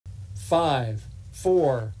5,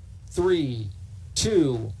 4, 3,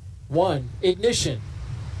 2, 1. Ignition.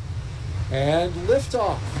 And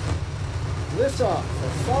liftoff. Liftoff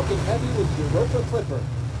of Falcon Heavy with Europa Clipper,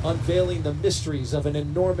 unveiling the mysteries of an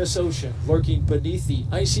enormous ocean lurking beneath the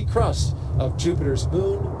icy crust of Jupiter's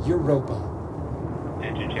moon, Europa.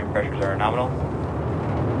 Engine chamber pressures are nominal.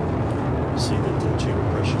 See that the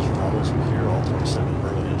chamber pressures are nominal as we hear all 27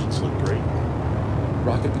 Merlin engines look great.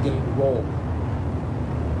 Rocket beginning to roll.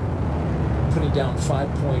 Putting down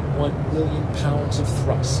 5.1 million pounds of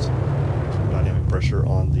thrust. Dynamic pressure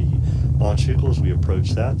on the launch vehicle as we approach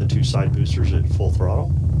that. The two side boosters at full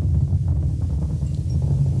throttle.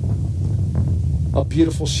 A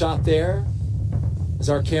beautiful shot there as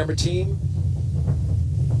our camera team.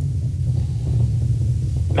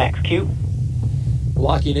 MaxQ.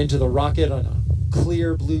 Locking into the rocket on a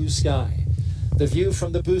clear blue sky. The view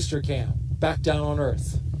from the booster cam back down on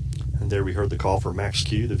Earth. And there we heard the call for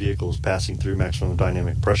MaxQ. The vehicle is passing through maximum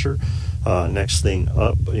dynamic pressure. Next thing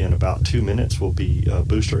up in about 2 minutes will be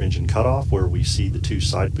booster engine cutoff, where we see the two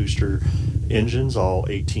side booster engines, all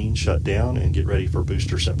 18, shut down and get ready for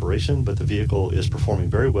booster separation. But the vehicle is performing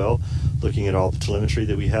very well. Looking at all the telemetry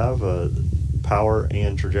that we have, power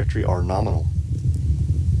and trajectory are nominal.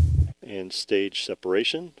 And stage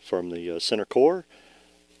separation from the center core.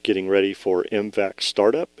 Getting ready for MVAC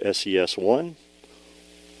startup, SES-1.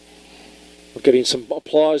 We're getting some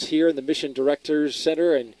applause here in the Mission Directors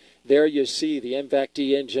Center, and there you see the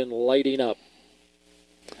MVAC-D engine lighting up.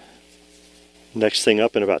 Next thing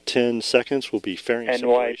up in about 10 seconds will be fairing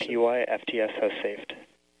separation. NYPY FTS has saved.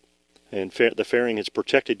 And the fairing has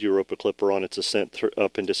protected Europa Clipper on its ascent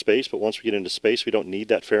up into space, but once we get into space, we don't need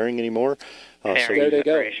that fairing anymore. Fairing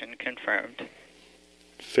separation confirmed.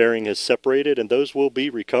 Fairing has separated, and those will be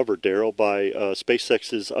recovered, Daryl, by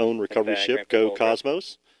SpaceX's own recovery ship, Go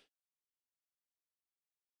Cosmos.